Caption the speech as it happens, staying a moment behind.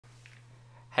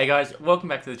Hey guys, welcome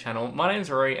back to the channel. My name's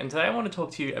Rory and today I want to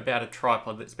talk to you about a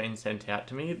tripod that's been sent out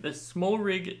to me, the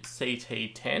Smallrig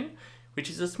CT10, which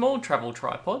is a small travel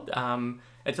tripod.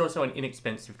 It's also an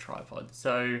inexpensive tripod.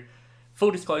 So,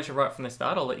 full disclosure right from the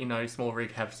start, I'll let you know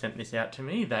Smallrig have sent this out to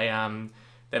me. They've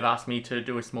asked me to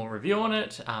do a small review on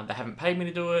it. They haven't paid me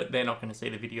to do it. They're not going to see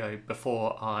the video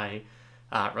before I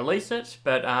release it.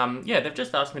 But yeah, they've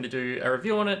just asked me to do a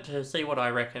review on it to see what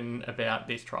I reckon about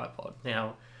this tripod.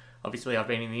 Now, obviously, I've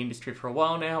been in the industry for a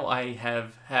while now.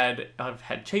 I've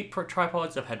had cheap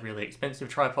tripods, I've had really expensive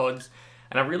tripods,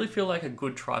 and I really feel like a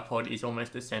good tripod is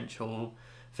almost essential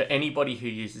for anybody who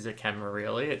uses a camera,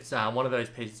 really. It's one of those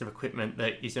pieces of equipment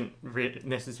that isn't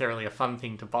necessarily a fun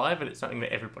thing to buy, but it's something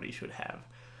that everybody should have.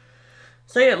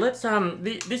 So yeah, let's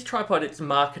this tripod, it's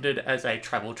marketed as a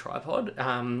travel tripod.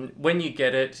 When you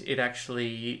get it, it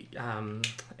actually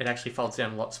folds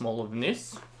down a lot smaller than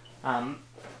this.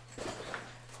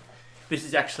 This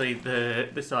is actually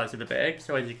the size of the bag,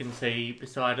 so as you can see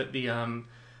beside it, the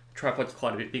tripod's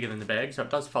quite a bit bigger than the bag, so it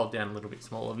does fold down a little bit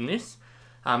smaller than this.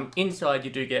 Inside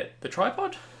you do get the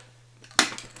tripod.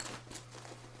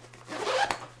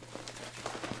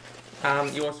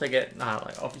 You also get,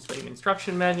 obviously, an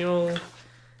instruction manual.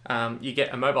 You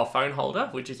get a mobile phone holder,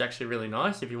 which is actually really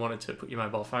nice if you wanted to put your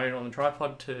mobile phone on the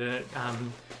tripod to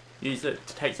use it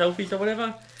to take selfies or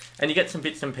whatever. And you get some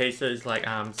bits and pieces like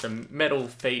some metal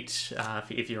feet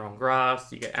if you're on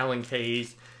grass. You get Allen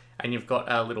keys, and you've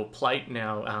got a little plate.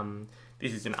 Now,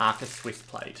 this is an Arca Swiss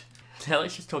plate. Now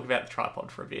let's just talk about the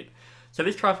tripod for a bit. So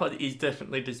this tripod is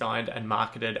definitely designed and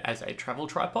marketed as a travel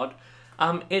tripod.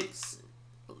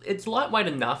 It's lightweight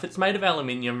enough. It's made of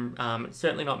aluminium. It's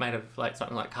certainly not made of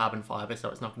something like carbon fiber, so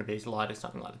it's not going to be as light as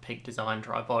something like the Peak Design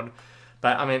tripod.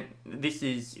 But I mean,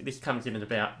 this comes in at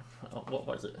about, what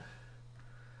was it?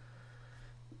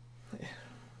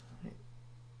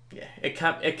 Yeah,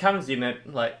 it comes in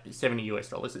at like $70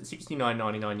 US. It's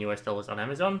 $69.99 US on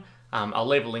Amazon. I'll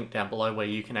leave a link down below where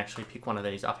you can actually pick one of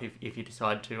these up if you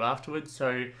decide to afterwards.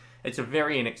 So it's a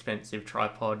very inexpensive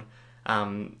tripod,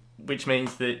 which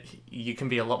means that you can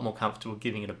be a lot more comfortable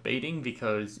giving it a beating,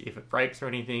 because if it breaks or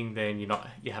anything, then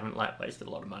you haven't wasted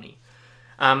a lot of money.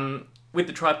 With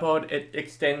the tripod, it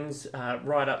extends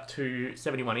right up to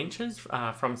 71 inches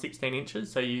from 16 inches,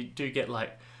 so you do get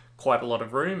quite a lot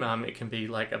of room. It can be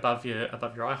above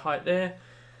your eye height there.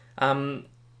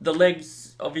 The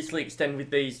legs obviously extend with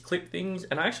these clip things,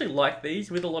 and I actually like these.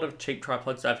 With a lot of cheap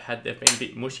tripods I've had, they've been a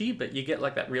bit mushy, but you get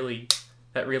that really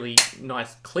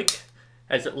nice click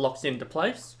as it locks into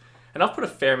place. And I've put a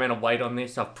fair amount of weight on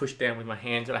this. I've pushed down with my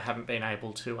hands, and I haven't been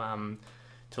able to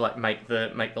make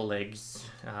the legs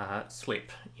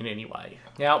slip in any way.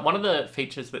 Now, one of the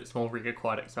features that Smallrig are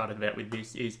quite excited about with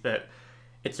this is that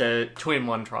it's a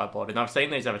 2-in-1 tripod, and I've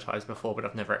seen these advertised before, but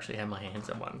I've never actually had my hands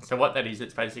on one. So what that is,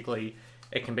 it's basically,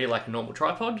 it can be like a normal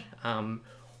tripod,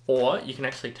 or you can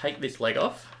actually take this leg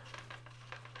off,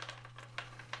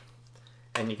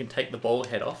 and you can take the ball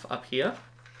head off up here.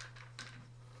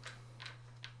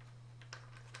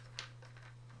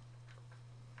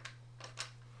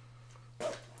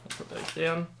 Put those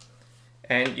down,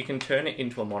 and you can turn it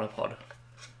into a monopod,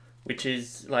 which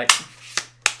is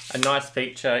a nice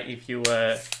feature if you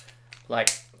were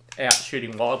out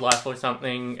shooting wildlife or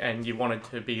something and you wanted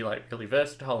to be really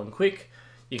versatile and quick.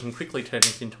 You can quickly turn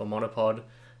this into a monopod,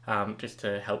 just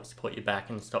to help support your back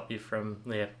and stop you from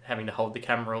having to hold the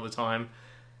camera all the time.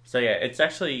 So yeah, it's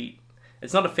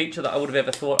not a feature that I would have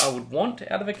ever thought I would want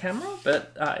out of a camera,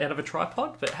 but out of a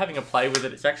tripod, but having a play with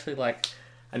it, it's actually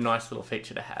a nice little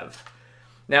feature to have.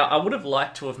 Now, I would have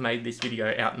liked to have made this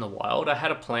video out in the wild. I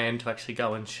had a plan to actually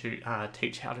go and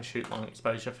teach how to shoot long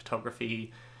exposure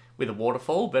photography with a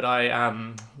waterfall, but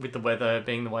with the weather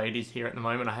being the way it is here at the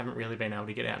moment, I haven't really been able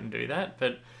to get out and do that.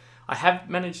 But I have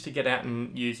managed to get out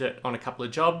and use it on a couple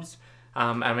of jobs.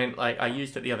 I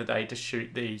used it the other day to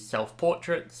shoot these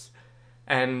self-portraits.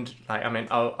 And I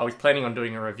was planning on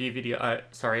doing a review video. I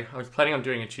was planning on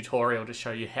doing a tutorial to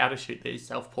show you how to shoot these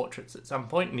self-portraits at some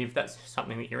point. And if that's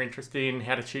something that you're interested in,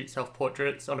 how to shoot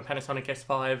self-portraits on a Panasonic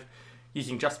S5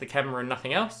 using just the camera and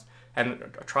nothing else, and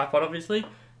a tripod obviously,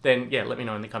 then yeah, let me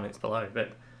know in the comments below.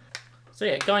 But so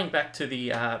yeah, going back to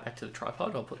the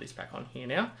tripod, I'll put this back on here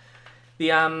now.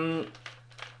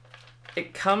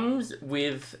 It comes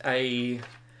with a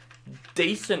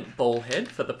decent ball head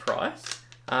for the price.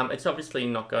 It's obviously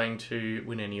not going to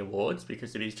win any awards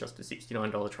because it is just a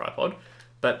 $69 tripod,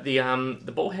 but the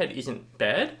ball head isn't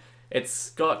bad.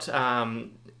 It's got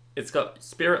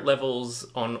spirit levels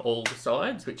on all the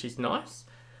sides, which is nice.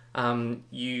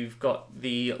 You've got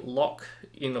the lock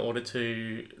in order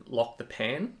to lock the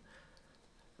pan,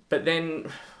 but then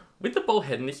with the ball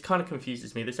head, and this kind of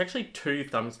confuses me, there's actually 2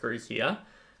 thumb screws here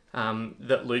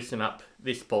that loosen up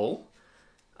this ball.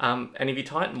 And if you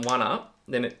tighten one up,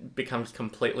 then it becomes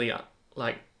completely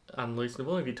like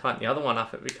unloosenable. If you tighten the other one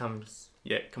up, it becomes,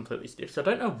 yeah, completely stiff. So I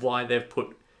don't know why they've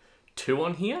put 2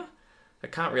 on here. I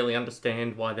can't really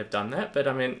understand why they've done that, but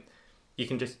I mean, you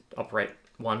can just operate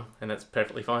one and that's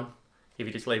perfectly fine. If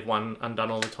you just leave one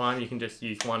undone all the time, you can just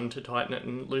use one to tighten it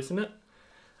and loosen it.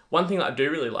 One thing that I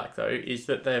do really like though is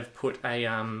that they've put a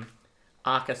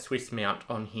Arca Swiss mount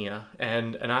on here,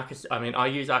 and I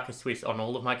use Arca Swiss on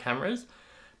all of my cameras,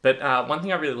 but one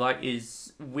thing I really like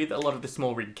is with a lot of the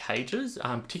Smallrig cages,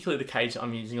 particularly the cage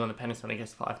I'm using on the Panasonic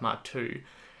S5 Mark II,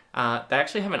 they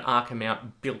actually have an Arca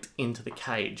mount built into the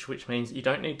cage, which means you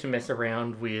don't need to mess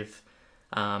around with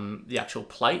the actual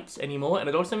plates anymore, and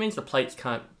it also means the plates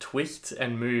can't twist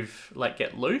and move, like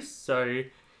get loose. So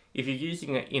if you're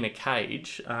using it in a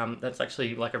cage, that's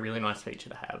actually like a really nice feature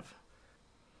to have.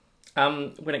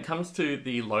 When it comes to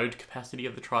the load capacity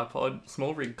of the tripod,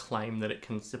 Smallrig claim that it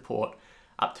can support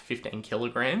up to 15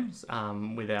 kilograms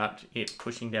without it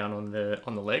pushing down on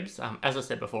the legs. As I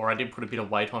said before, I did put a bit of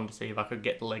weight on to see if I could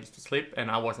get the legs to slip, and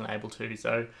I wasn't able to.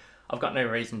 So I've got no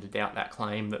reason to doubt that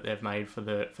claim that they've made for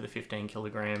the 15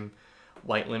 kilogram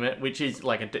weight limit, which is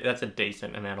like that's a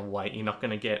decent amount of weight. You're not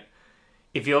going to get,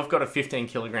 if you've got a 15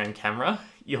 kilogram camera,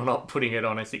 you're not putting it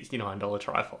on a $69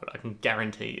 tripod. I can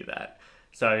guarantee you that.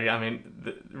 So I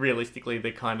mean, realistically,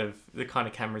 the kind of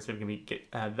cameras that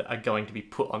are going to be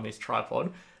put on this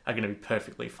tripod are going to be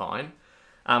perfectly fine.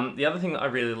 The other thing that I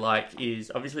really like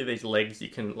is obviously these legs. You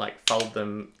can like fold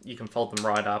them. You can fold them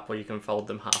right up, or you can fold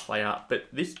them halfway up. But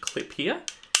this clip here,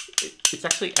 it's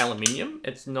actually aluminium.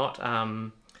 It's not.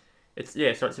 So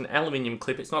it's an aluminium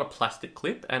clip. It's not a plastic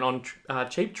clip. And on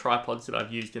cheap tripods that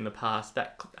I've used in the past,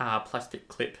 that plastic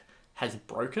clip has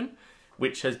broken,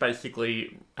 which has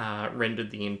basically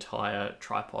rendered the entire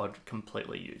tripod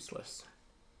completely useless.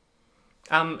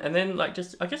 And then like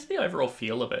I guess the overall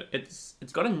feel of it, it's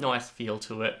got a nice feel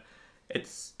to it.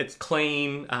 It's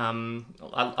clean.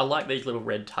 I like these little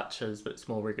red touches that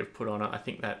Smallrig have put on it. I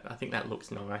think that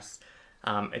looks nice.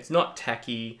 It's not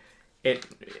tacky.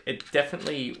 It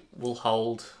definitely will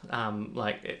hold.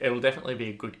 It will definitely be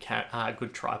a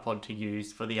good tripod to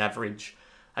use for the average,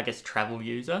 I guess, travel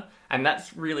user, and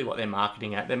that's really what they're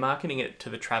marketing at. They're marketing it to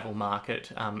the travel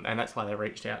market, and that's why they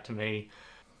reached out to me.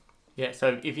 Yeah,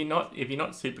 so if you're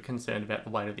not super concerned about the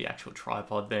weight of the actual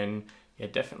tripod, then yeah,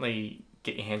 definitely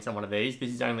get your hands on one of these. This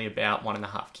is only about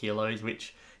 1.5 kilos,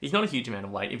 which is not a huge amount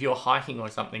of weight. If you're hiking or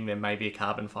something, then maybe a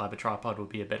carbon fiber tripod would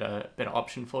be a better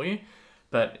option for you.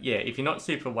 But yeah, if you're not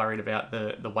super worried about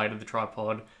the weight of the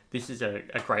tripod, this is a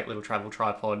great little travel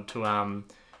tripod to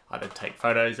either take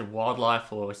photos of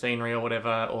wildlife or scenery or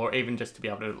whatever, or even just to be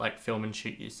able to like film and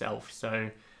shoot yourself.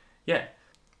 So yeah,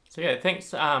 thanks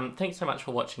so much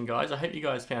for watching, guys. I hope you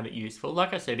guys found it useful.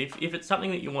 Like I said, if it's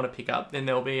something that you want to pick up, then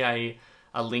there'll be a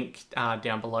link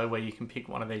down below where you can pick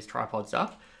one of these tripods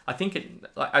up. I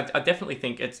definitely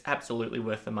think it's absolutely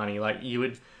worth the money. Like you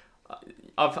would,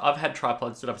 I've had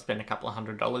tripods that I've spent a couple of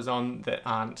 $100s on that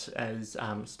aren't as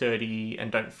sturdy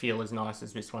and don't feel as nice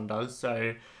as this one does.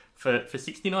 So for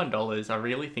 $69, I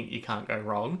really think you can't go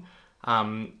wrong.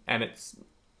 And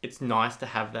it's nice to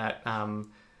have that.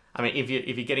 I mean, if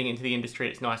you're getting into the industry,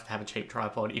 it's nice to have a cheap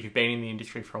tripod. If you've been in the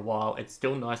industry for a while, it's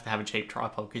still nice to have a cheap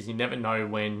tripod because you never know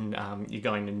when you're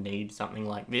going to need something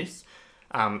like this.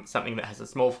 Something that has a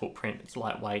small footprint, it's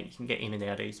lightweight, you can get in and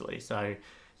out easily. So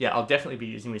yeah, I'll definitely be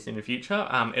using this in the future.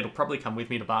 It'll probably come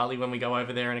with me to Bali when we go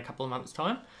over there in a couple of months'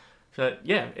 time. So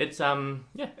yeah, it's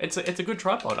a good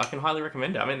tripod. I can highly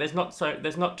recommend it. I mean, there's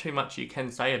not too much you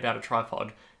can say about a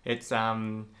tripod. It's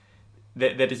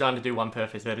they're designed to do one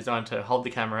purpose. They're designed to hold the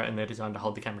camera, and they're designed to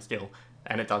hold the camera still,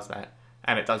 and it does that.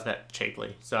 And it does that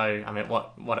cheaply. So I mean,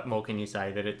 what more can you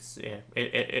say? That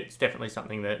it's definitely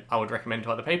something that I would recommend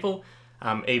to other people.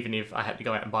 Even if I had to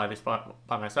go out and buy this by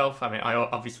myself. I mean, I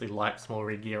obviously like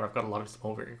Smallrig gear. I've got a lot of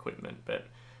Smallrig equipment, but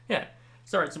yeah.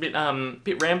 Sorry, it's a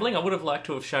bit rambling. I would have liked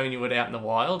to have shown you it out in the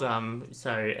wild,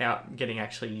 so out getting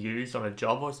actually used on a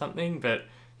job or something. But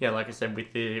yeah, like I said,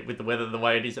 with the weather the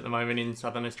way it is at the moment in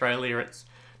southern Australia, it's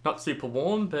not super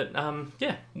warm. But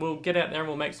yeah, we'll get out there and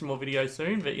we'll make some more videos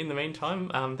soon. But in the meantime,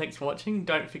 thanks for watching.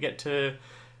 Don't forget to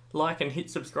like and hit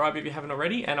subscribe if you haven't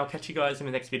already, and I'll catch you guys in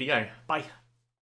the next video. Bye.